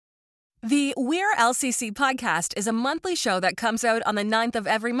The We're LCC podcast is a monthly show that comes out on the 9th of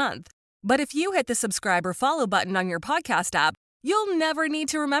every month. But if you hit the subscribe or follow button on your podcast app, you'll never need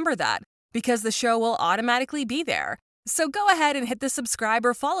to remember that because the show will automatically be there. So go ahead and hit the subscribe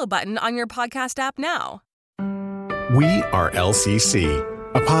or follow button on your podcast app now. We are LCC,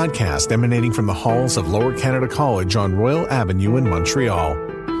 a podcast emanating from the halls of Lower Canada College on Royal Avenue in Montreal.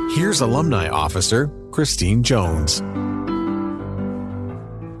 Here's Alumni Officer Christine Jones.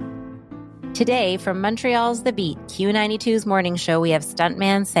 Today, from Montreal's The Beat, Q92's morning show, we have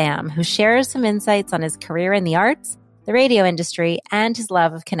Stuntman Sam, who shares some insights on his career in the arts, the radio industry, and his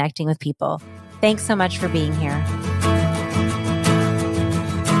love of connecting with people. Thanks so much for being here.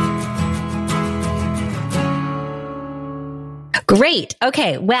 Great.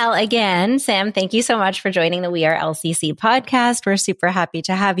 Okay. Well, again, Sam, thank you so much for joining the We Are LCC podcast. We're super happy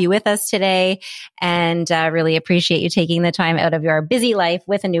to have you with us today and really appreciate you taking the time out of your busy life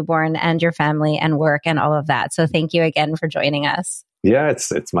with a newborn and your family and work and all of that. So thank you again for joining us. Yeah,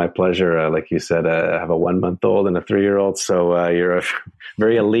 it's my pleasure. Like you said, I have a 1-month-old and a 3-year-old. So you're a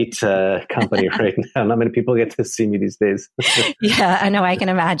very elite company right now. Not many people get to see me these days. Yeah, I know. I can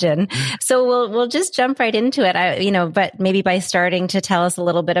imagine. So we'll just jump right into it. But maybe by starting to tell us a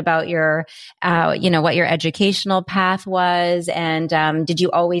little bit about your, what your educational path was, and did you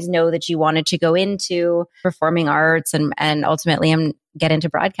always know that you wanted to go into performing arts and ultimately get into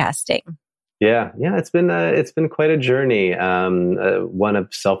broadcasting? Yeah, it's been quite a journey. One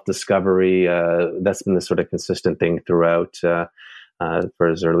of self-discovery. That's been the sort of consistent thing throughout for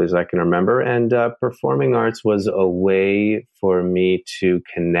as early as I can remember. And performing arts was a way for me to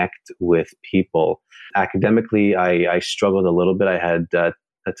connect with people. Academically, I struggled a little bit. I had a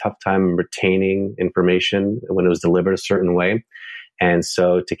tough time retaining information when it was delivered a certain way, and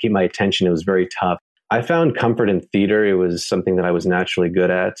so to keep my attention, it was very tough. I found comfort in theater. It was something that I was naturally good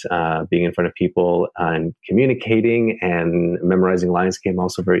at, being in front of people and communicating, and memorizing lines came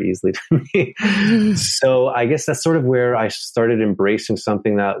also very easily to me. So I guess that's sort of where I started embracing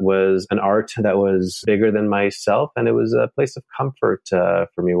something that was an art that was bigger than myself. And it was a place of comfort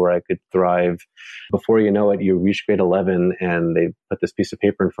for me where I could thrive. Before you know it, you reach grade 11 and they put this piece of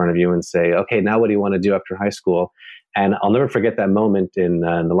paper in front of you and say, okay, now what do you want to do after high school? And I'll never forget that moment in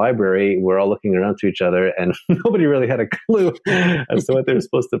the library. We're all looking around to each other and nobody really had a clue as to what they were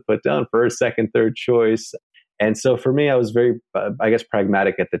supposed to put down for a second, third choice. And so for me, I was very,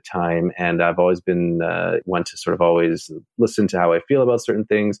 pragmatic at the time. And I've always been one to sort of always listen to how I feel about certain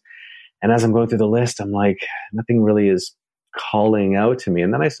things. And as I'm going through the list, I'm like, nothing really is calling out to me.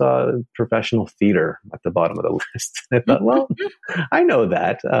 And then I saw professional theater at the bottom of the list. I thought, well, I know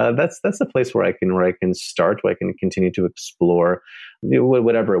that. That's a place where I can start, where I can continue to explore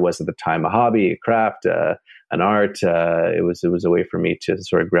whatever it was at the time, a hobby, a craft, an art. It was a way for me to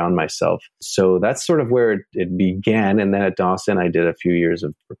sort of ground myself. So that's sort of where it began. And then at Dawson, I did a few years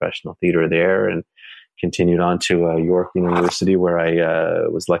of professional theater there and continued on to York University, where I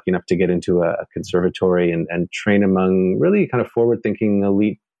was lucky enough to get into a conservatory and train among really kind of forward-thinking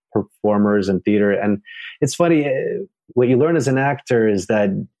elite performers in theater. And it's funny, what you learn as an actor is that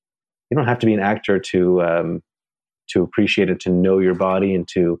you don't have to be an actor to appreciate it, to know your body, and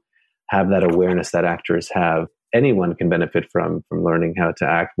to have that awareness that actors have. Anyone can benefit from learning how to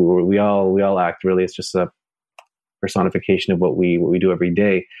act. We all act. Really, it's just a personification of what we do every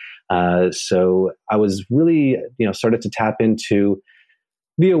day. So I was really, started to tap into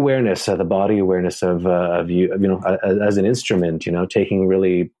the awareness, the body awareness of you, as an instrument, taking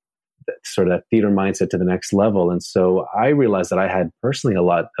really sort of that theater mindset to the next level. And so I realized that I had personally a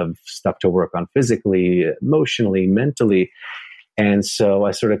lot of stuff to work on physically, emotionally, mentally. And so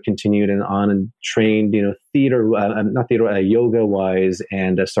I sort of continued on and trained, yoga wise,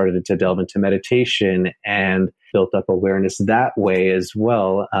 and started to delve into meditation and built up awareness that way as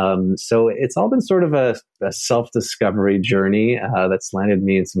well. So it's all been sort of a self-discovery journey that's landed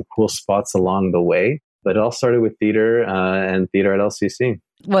me in some cool spots along the way. But it all started with theater and theater at LCC.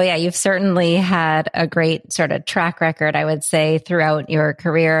 Well, yeah, you've certainly had a great sort of track record, I would say, throughout your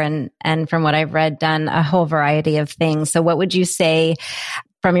career. And from what I've read, done a whole variety of things. So what would you say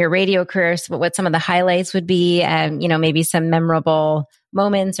from your radio career, what some of the highlights would be, and, maybe some memorable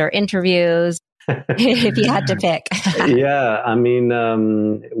moments or interviews, if you had to pick? Yeah, I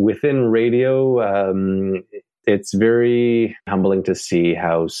mean, within radio, it's very humbling to see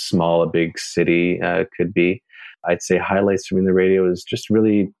how small a big city could be. I'd say highlights from the radio is just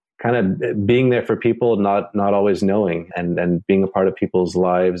really kind of being there for people, not always knowing, and being a part of people's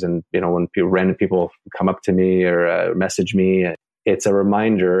lives. And, when random people come up to me or message me, it's a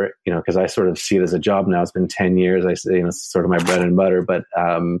reminder, because I sort of see it as a job now. It's been 10 years. I say, it's sort of my bread and butter, but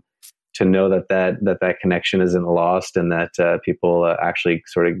to know that connection isn't lost, and that people actually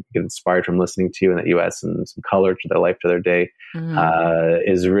sort of get inspired from listening to you, and that you add some color to their life, to their day,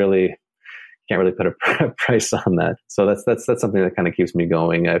 is really, can't really put a price on that. So that's something that kind of keeps me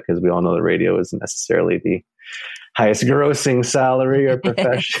going, because we all know that radio isn't necessarily the highest grossing salary or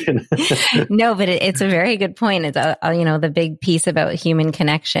profession. No, but it's a very good point. It's the big piece about human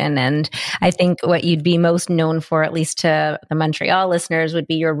connection. And I think what you'd be most known for, at least to the Montreal listeners, would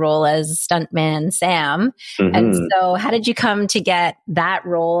be your role as Stuntman Sam. Mm-hmm. And so how did you come to get that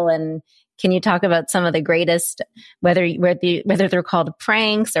role? And can you talk about some of the greatest, whether they're called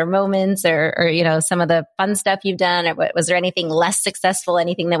pranks or moments or some of the fun stuff you've done? Or was there anything less successful,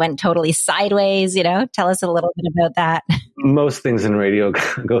 anything that went totally sideways? Tell us a little bit about that. Most things in radio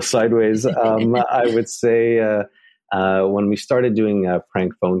go sideways. I would say when we started doing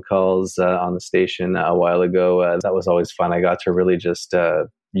prank phone calls on the station a while ago, that was always fun. I got to really just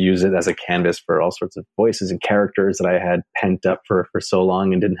use it as a canvas for all sorts of voices and characters that I had pent up for so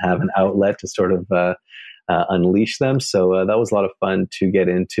long and didn't have an outlet to sort of unleash them. So that was a lot of fun to get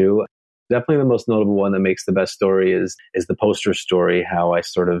into. Definitely the most notable one that makes the best story is the poster story, how I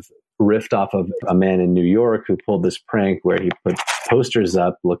sort of riffed off of a man in New York who pulled this prank where he put posters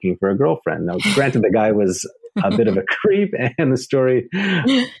up looking for a girlfriend. Now, granted, the guy was a bit of a creep, and the story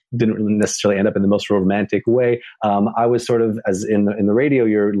didn't really necessarily end up in the most romantic way. I was sort of, as in the radio,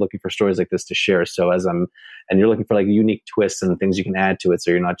 you're looking for stories like this to share. So and you're looking for like unique twists and things you can add to it, so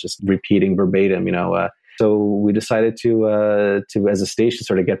you're not just repeating verbatim, So we decided to as a station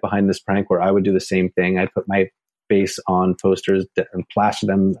sort of get behind this prank where I would do the same thing. I'd put my face on posters and plaster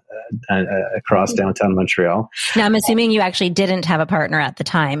them across downtown Montreal. Now, I'm assuming you actually didn't have a partner at the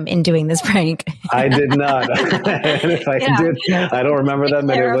time in doing this prank. I did not. And if I did, I don't remember them,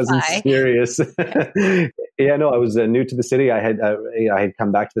 and it wasn't serious. Yeah, no, I was new to the city. I had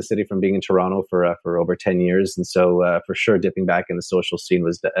come back to the city from being in Toronto for over 10 years. And so for sure, dipping back in the social scene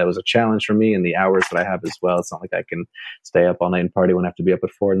was a challenge for me, and the hours that I have as well. It's not like I can stay up all night and party when I have to be up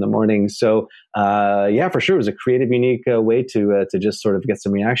at 4 a.m. So yeah, for sure, it was a creative, unique way to just sort of get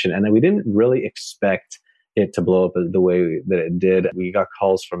some reaction. And then we didn't really expect it to blow up the way that it did. We got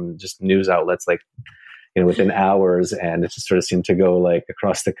calls from just news outlets like, within hours, and it just sort of seemed to go like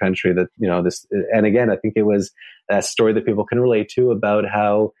across the country that, this, and again, I think it was a story that people can relate to about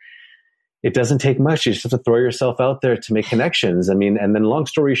how it doesn't take much. You just have to throw yourself out there to make connections. I mean, and then long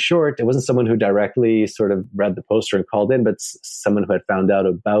story short, it wasn't someone who directly sort of read the poster and called in, but someone who had found out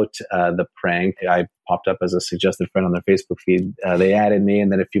about the prank. I popped up as a suggested friend on their Facebook feed. They added me,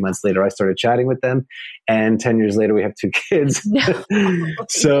 and then a few months later, I started chatting with them. And 10 years later, we have 2 kids.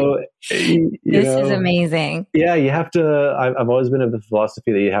 So, this is amazing. Yeah, you have to. I've always been of the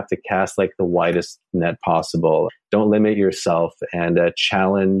philosophy that you have to cast like the widest net possible. Don't limit yourself, and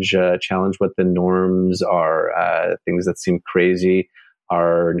challenge what the norms are. Things that seem crazy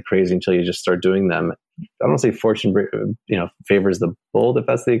are crazy until you just start doing them. I don't say fortune, favors the bold, if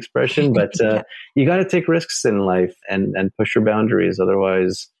that's the expression, but you got to take risks in life and push your boundaries.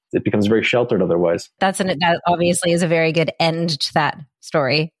 Otherwise, it becomes very sheltered. Otherwise, that obviously is a very good end to that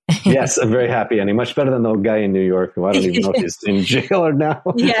story. Yes, a very happy ending. Much better than the guy in New York who I don't even know if he's in jail or now.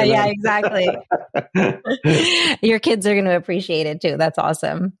 Yeah, exactly. Your kids are going to appreciate it too. That's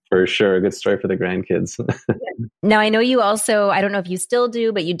awesome. For sure. A good story for the grandkids. Now, I know you also, I don't know if you still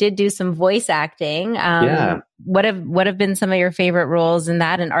do, but you did do some voice acting. Yeah. What have been some of your favorite roles in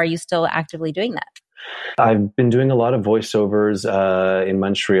that? And are you still actively doing that? I've been doing a lot of voiceovers in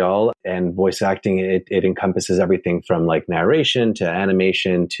Montreal, and voice acting, it encompasses everything from like narration to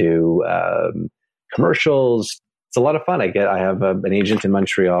animation to commercials. It's a lot of fun. I have an agent in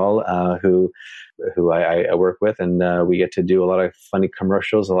Montreal who I work with, and we get to do a lot of funny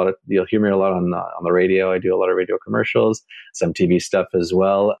commercials. You'll hear me a lot on the radio. I do a lot of radio commercials, some TV stuff as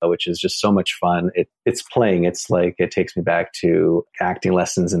well, which is just so much fun. It's playing. It's like it takes me back to acting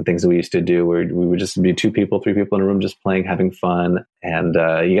lessons and things that we used to do, where we would just be 2 people, 3 people in a room, just playing, having fun, and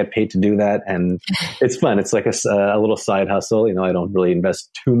you get paid to do that, and it's fun. It's like a little side hustle. I don't really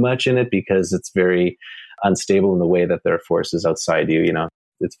invest too much in it because it's very unstable in the way that there are forces outside you.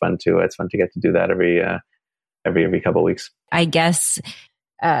 It's fun to get to do that every couple of weeks. I guess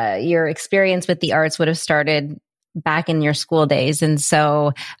your experience with the arts would have started back in your school days. And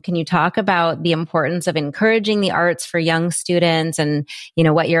so can you talk about the importance of encouraging the arts for young students, and,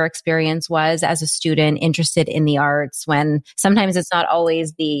 what your experience was as a student interested in the arts, when sometimes it's not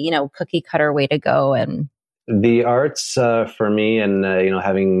always the, cookie cutter way to go? And the arts for me, and,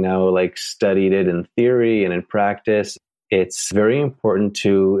 having now like studied it in theory and in practice, it's very important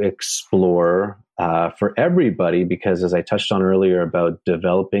to explore for everybody, because as I touched on earlier about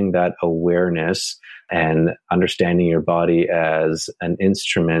developing that awareness and understanding your body as an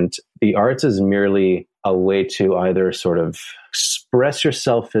instrument, the arts is merely a way to either sort of express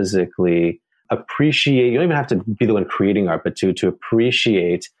yourself physically, appreciate, you don't even have to be the one creating art, but to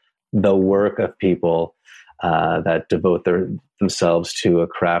appreciate the work of people that devote themselves to a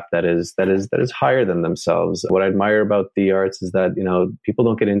craft that is higher than themselves. What I admire about the arts is that, people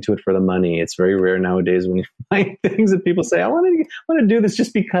don't get into it for the money. It's very rare nowadays when you find things that people say, I want to do this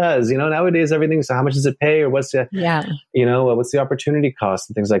just because, nowadays everything's, so how much does it pay, or what's the, what's the opportunity cost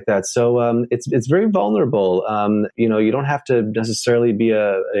and things like that. So it's very vulnerable. You don't have to necessarily be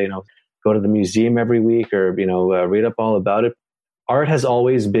go to the museum every week or, read up all about it. Art has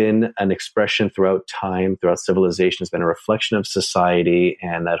always been an expression throughout time, throughout civilization. It's been a reflection of society,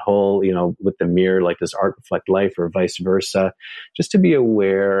 and that whole, with the mirror, like, does art reflect life or vice versa? Just to be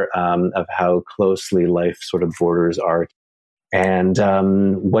aware of how closely life sort of borders art, and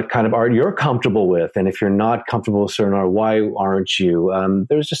what kind of art you're comfortable with. And if you're not comfortable with certain art, why aren't you?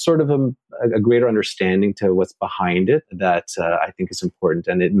 There's just sort of a greater understanding to what's behind it that I think is important.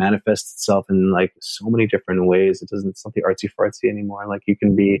 And it manifests itself in like so many different ways. It's not the artsy fartsy anymore. Like, you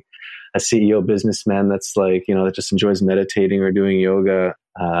can be a CEO businessman that's like, that just enjoys meditating or doing yoga,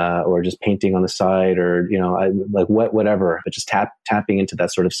 or just painting on the side, or, whatever. But just tapping into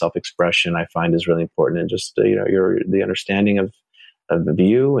that sort of self-expression, I find, is really important. And just, the understanding of the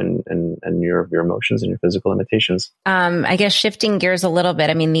you and your emotions and your physical limitations. I guess shifting gears a little bit,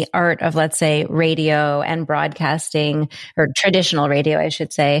 I mean, the art of, let's say, radio and broadcasting, or traditional radio, I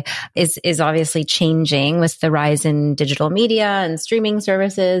should say, is obviously changing with the rise in digital media and streaming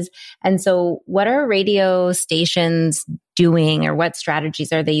services. And so what are radio stations doing, or what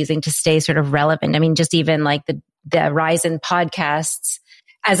strategies are they using to stay sort of relevant? I mean, just even like the rise in podcasts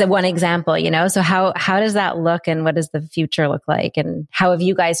as one example, so how does that look, and what does the future look like, and how have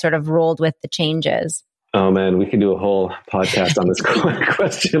you guys sort of rolled with the changes? Oh man, we can do a whole podcast on this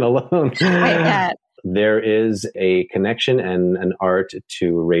question alone. There is a connection and an art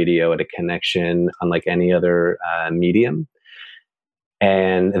to radio, and a connection unlike any other medium.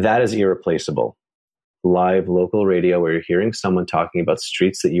 And that is irreplaceable. Live local radio, where you're hearing someone talking about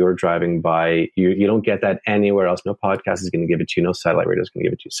streets that you're driving by. You don't get that anywhere else. No podcast is going to give it to you. No satellite radio is going to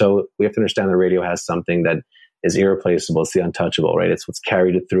give it to you. So we have to understand the radio has something that is irreplaceable. It's the untouchable, right? It's what's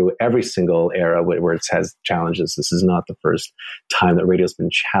carried it through every single era where it has challenges. This is not the first time that radio's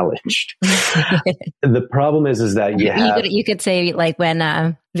been challenged. The problem is that you could say, like,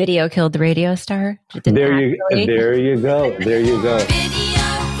 when video killed the radio star. There you go.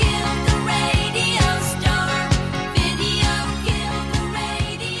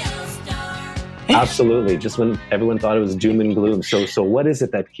 Absolutely. Just when everyone thought it was doom and gloom. So what is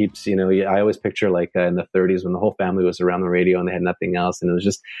it that keeps, I always picture like in the 30s when the whole family was around the radio and they had nothing else. And it was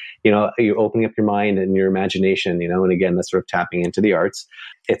just, you're opening up your mind and your imagination, and again, that's sort of tapping into the arts.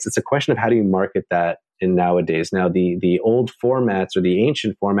 It's a question of how do you market that in nowadays. Now, the old formats, or the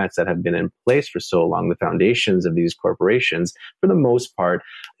ancient formats that have been in place for so long, the foundations of these corporations, for the most part,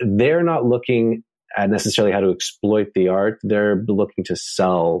 they're not looking at necessarily how to exploit the art. They're looking to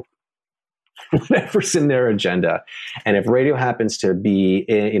sell whatever's in their agenda. And if radio happens to be,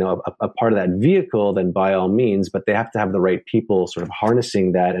 a part of that vehicle, then by all means, but they have to have the right people sort of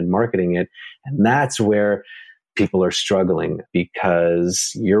harnessing that and marketing it. And that's where people are struggling,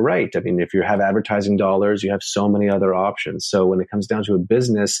 because you're right. I mean, if you have advertising dollars, you have so many other options. So when it comes down to a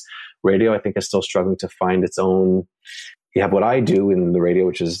business, radio, I think, is still struggling to find its own. You have what I do in the radio,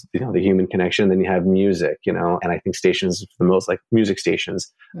 which is, the human connection. Then you have music, and I think stations, for the most, like music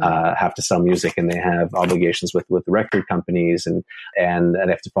stations, have to sell music, and they have obligations with record companies, and they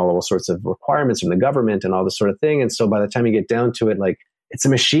have to follow all sorts of requirements from the government and all this sort of thing. And so by the time you get down to it, like, it's a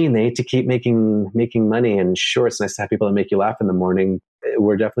machine. They need to keep making money. And sure, it's nice to have people that make you laugh in the morning.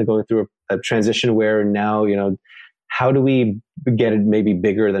 We're definitely going through a transition where now, how do we get it maybe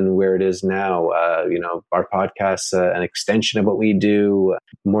bigger than where it is now? Our podcast's an extension of what we do.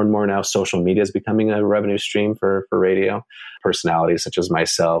 More and more now, social media is becoming a revenue stream for radio. Personalities such as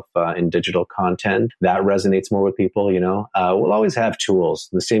myself in digital content, that resonates more with people. We'll always have tools,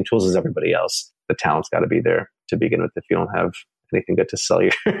 the same tools as everybody else. The talent's got to be there to begin with. If you don't have anything good to sell,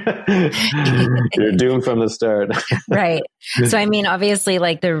 you're doomed from the start. Right. So, I mean, obviously,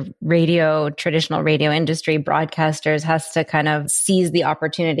 like the traditional radio industry, broadcasters has to kind of seize the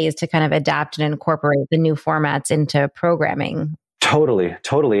opportunities to kind of adapt and incorporate the new formats into programming.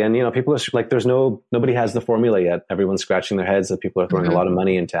 Totally. And, people are like, nobody has the formula yet. Everyone's scratching their heads that people are throwing a lot of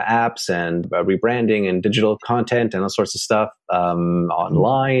money into apps and rebranding and digital content and all sorts of stuff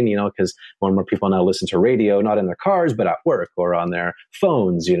online, because more and more people now listen to radio, not in their cars, but at work or on their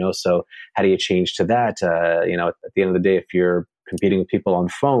phones, So how do you change to that? At the end of the day, if you're competing with people on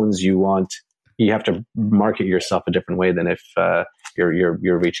phones, you have to market yourself a different way than if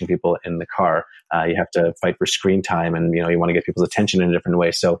you're reaching people in the car. You have to fight for screen time, and you want to get people's attention in a different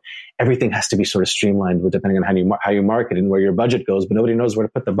way. So everything has to be sort of streamlined, depending on how you market and where your budget goes. But nobody knows where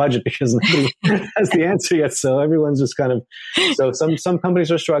to put the budget because nobody has the answer yet. So everyone's just kind of. So some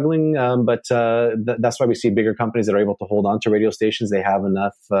companies are struggling, but that's why we see bigger companies that are able to hold on to radio stations. They have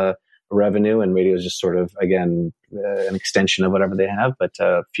enough revenue, and radio is just sort of, again, an extension of whatever they have. But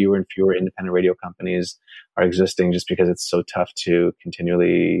fewer and fewer independent radio companies are existing just because it's so tough to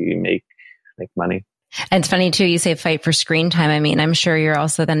continually make money. And it's funny too, you say fight for screen time. I mean, I'm sure you're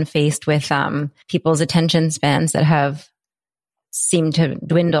also then faced with people's attention spans that have seemed to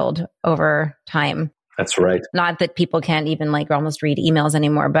dwindled over time. That's right. Not that people can't even almost read emails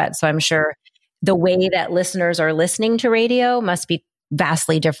anymore, but so I'm sure the way that listeners are listening to radio must be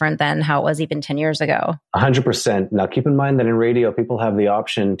vastly different than how it was even 10 years ago. 100%. Now, keep in mind that in radio, people have the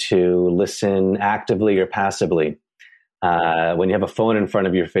option to listen actively or passively. When you have a phone in front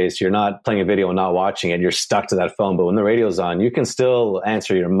of your face, you're not playing a video and not watching it. You're stuck to that phone. But when the radio's on, you can still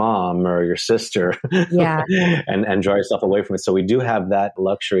answer your mom or your sister and draw yourself away from it. So we do have that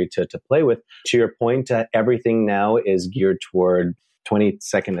luxury to play with. To your point, everything now is geared toward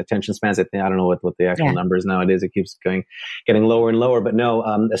 20-second attention spans. I don't know what the actual numbers nowadays. It keeps getting lower and lower. But no,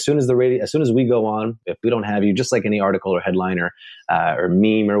 as soon as we go on, if we don't have you, just like any article or headline or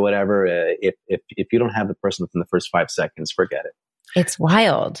meme or whatever, if you don't have the person within the first 5 seconds, forget it. It's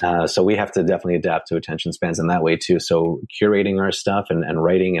wild. So we have to definitely adapt to attention spans in that way too. So curating our stuff and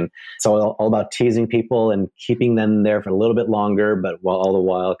writing, and it's all about teasing people and keeping them there for a little bit longer, but all the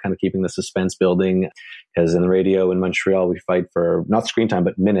while kind of keeping the suspense building. Because in the radio in Montreal, we fight for not screen time,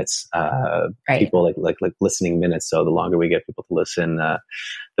 but minutes. People like listening minutes. So the longer we get people to listen, the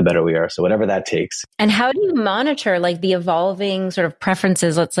better we are. So whatever that takes. And how do you monitor the evolving sort of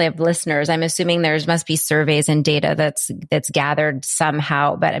preferences, let's say, of listeners? I'm assuming there must be surveys and data that's gathered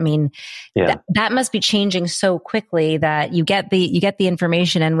somehow. But I mean, that must be changing so quickly that you get the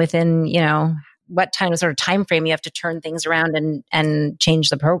information, and within what sort of time frame you have to turn things around and change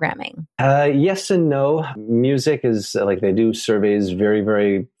the programming? Yes and no. Music is they do surveys very,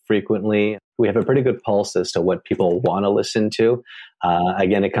 very frequently. We have a pretty good pulse as to what people want to listen to.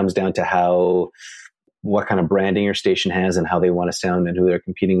 Again, it comes down to what kind of branding your station has and how they want to sound and who they're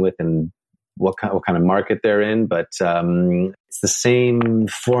competing with and what kind of market they're in. But it's the same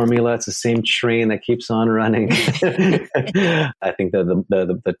formula. It's the same train that keeps on running. I think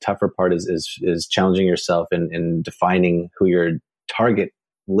the tougher part is challenging yourself in defining who your target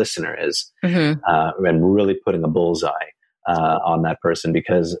listener is, and really putting a bullseye on that person.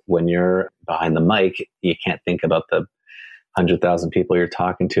 Because when you're behind the mic, you can't think about the 100,000 people you're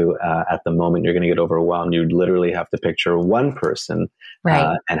talking to at the moment. You're going to get overwhelmed. You literally have to picture one person,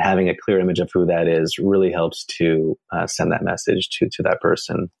 and having a clear image of who that is really helps to send that message to that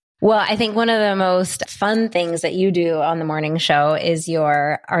person. Well, I think one of the most fun things that you do on the morning show is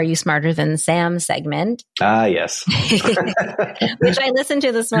your Are You Smarter Than Sam segment. Yes. Which I listened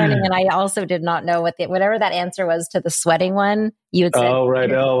to this morning, and I also did not know whatever that answer was to the sweating one. You had said, oh, right.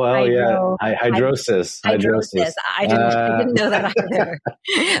 Hydrosis. Hydrosis. I didn't know that either.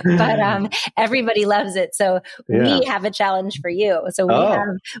 But everybody loves it. So we have a challenge for you. So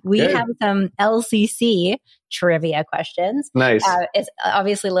we have some LCC trivia questions. Nice. It's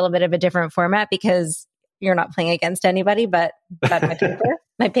obviously a little bit of a different format because you're not playing against anybody, but my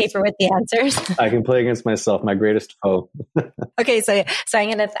paper with the answers. I can play against myself, my greatest foe. Okay, so I'm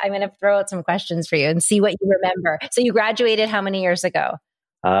gonna throw out some questions for you and see what you remember. So you graduated how many years ago?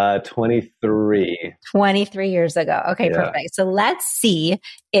 23. 23 years ago. Okay, perfect. So let's see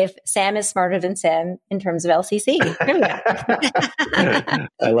if Sam is smarter than Sam in terms of LCC.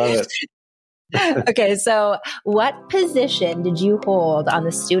 I love it. Okay, so what position did you hold on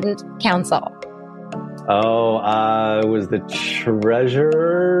the student council? I was the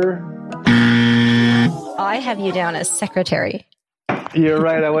treasurer. I have you down as secretary. You're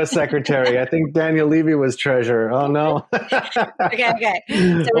right. I was secretary. I think Daniel Levy was treasurer. Oh no. Okay.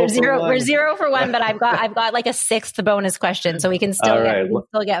 So we're zero for one, but I've got like a sixth bonus question, so we can still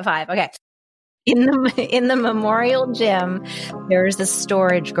get 5. Okay. in the memorial gym, there's a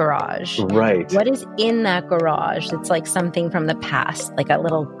storage garage. Right. What is in that garage that's like something from the past, like a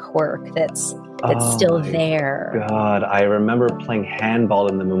little quirk that's still there? God, I remember playing handball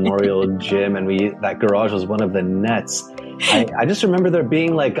in the memorial gym, and that garage was one of the nets. I just remember there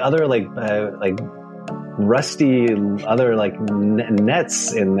being like other like rusty other like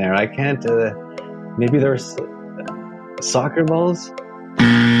nets in there. I can't. Maybe there's soccer balls.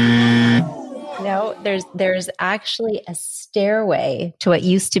 No, there's actually a stairway to what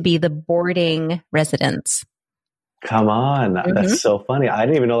used to be the boarding residence. Come on. That's so funny. I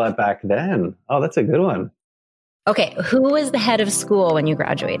didn't even know that back then. Oh, that's a good one. Okay. Who was the head of school when you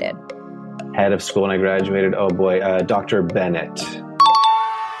graduated? Head of school when I graduated? Oh boy, Dr. Bennett.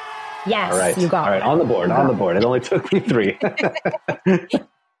 Yes, all right. You got it. All right, on the board. It only took me 3.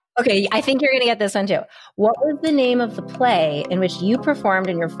 Okay, I think you're going to get this one too. What was the name of the play in which you performed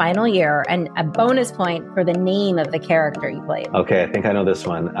in your final year, and a bonus point for the name of the character you played? Okay, I think I know this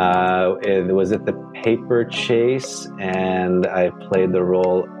one. Was it The Paper Chase? And I played the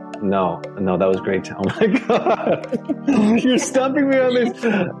role... No, that was great. Oh my God. You're stumping me on this.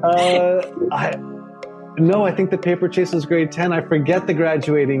 I think The Paper Chase was grade 10. I forget the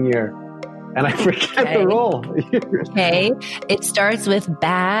graduating year. And I forget the role. Okay. It starts with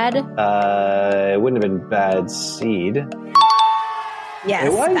bad. It wouldn't have been Bad Seed. Yes,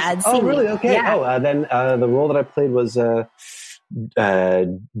 it was? Bad Seed. Oh, really? Okay. Yeah. Then the role that I played was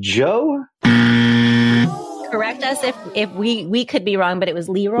Joe? Correct us if we could be wrong, but it was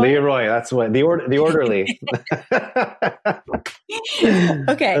Leroy. Leroy, that's what the orderly.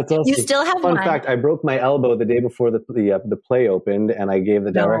 Okay, that's awesome. You still have Fun one. fact: I broke my elbow the day before the play opened, and I gave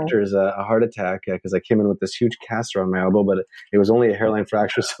the directors a heart attack because I came in with this huge cast around my elbow, but it was only a hairline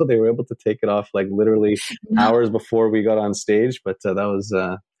fracture, so they were able to take it off like literally hours before we got on stage. But that was.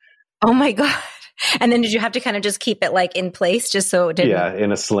 Oh my God. And then did you have to kind of just keep it like in place just so it didn't? Yeah,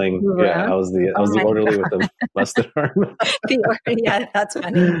 in a sling. Yeah, I was the orderly with the busted arm. Yeah, that's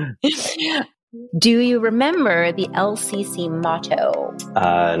funny. Do you remember the LCC motto?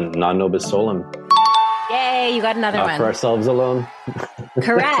 Non nobis solum. Yay, you got another one. Not for ourselves alone.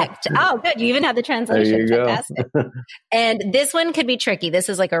 Correct. Oh, good. You even have the translation. There you Fantastic. And this one could be tricky. This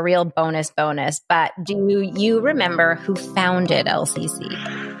is like a real bonus. But do you remember who founded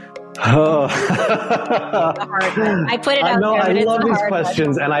LCC? Oh. I put it out there. I love these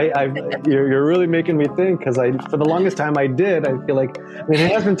questions, and you're really making me think because for the longest time I did. I feel like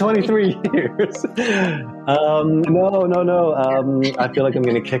it has been 23 years. No. I feel like I'm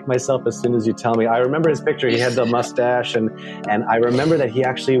going to kick myself as soon as you tell me. I remember his picture. He had the mustache, and I remember that he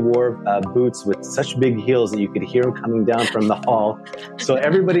actually wore boots with such big heels that you could hear him coming down from the hall. So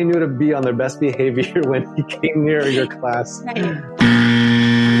everybody knew to be on their best behavior when he came near your class.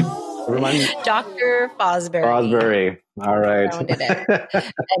 Dr. Fosbury. Fosbury. All right.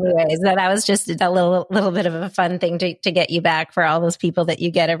 Anyways, that was just a little bit of a fun thing to get you back for all those people that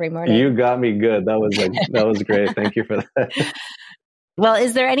you get every morning. You got me good. That was great. Thank you for that. Well,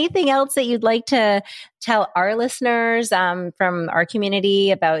 is there anything else that you'd like to tell our listeners from our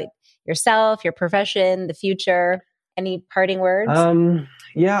community about yourself, your profession, the future? Any parting words?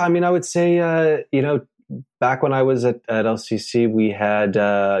 Yeah, I mean, I would say, back when I was at LCC, we had,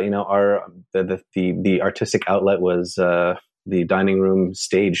 the artistic outlet was the dining room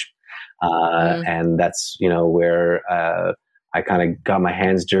stage. And that's, where I kind of got my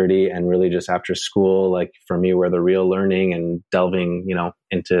hands dirty, and really just after school, like for me, where the real learning and delving,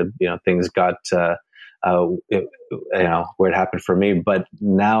 into, things got, where it happened for me. But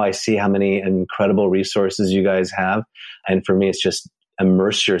now I see how many incredible resources you guys have. And for me, it's just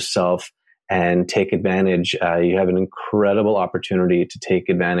immerse yourself and take advantage. You have an incredible opportunity to take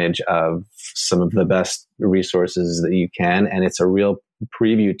advantage of some of the best resources that you can. And it's a real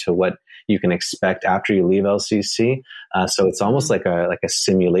preview to what you can expect after you leave LCC. So it's almost like a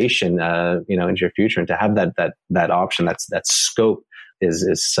simulation, into your future. And to have that option, that scope is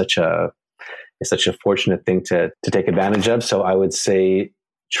such a fortunate thing to take advantage of. So I would say,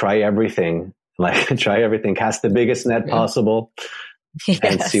 try everything, cast the biggest net possible. Yes.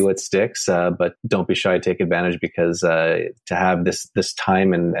 And see what sticks. But don't be shy to take advantage, because to have this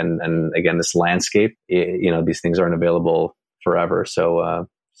time and again, this landscape, these things aren't available forever. So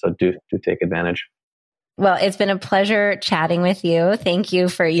do take advantage. Well, it's been a pleasure chatting with you. Thank you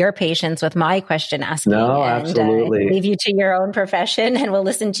for your patience with my question asking. No, absolutely. Leave you to your own profession, and we'll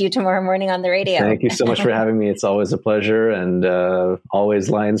listen to you tomorrow morning on the radio. Thank you so much for having me. It's always a pleasure, and always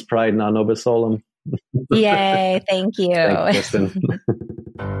Lions Pride, non nobis solum. Yay. Thank you. Thanks, Kristen.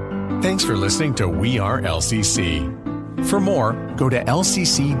 Thanks for listening to We Are LCC. For more, go to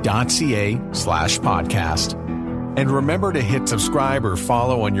lcc.ca/podcast. And remember to hit subscribe or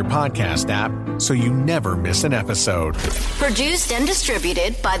follow on your podcast app so you never miss an episode. Produced and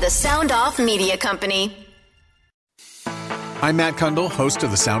distributed by the Sound Off Media Company. I'm Matt Kundle, host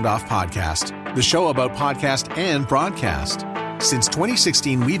of the Sound Off Podcast, the show about podcast and broadcast. Since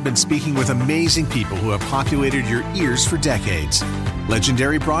 2016, we've been speaking with amazing people who have populated your ears for decades.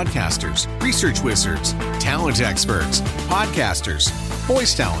 Legendary broadcasters, research wizards, talent experts, podcasters,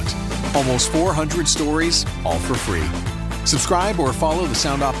 voice talent. Almost 400 stories, all for free. Subscribe or follow the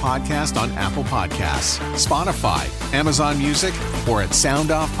Sound Off Podcast on Apple Podcasts, Spotify, Amazon Music, or at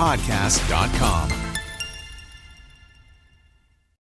soundoffpodcast.com.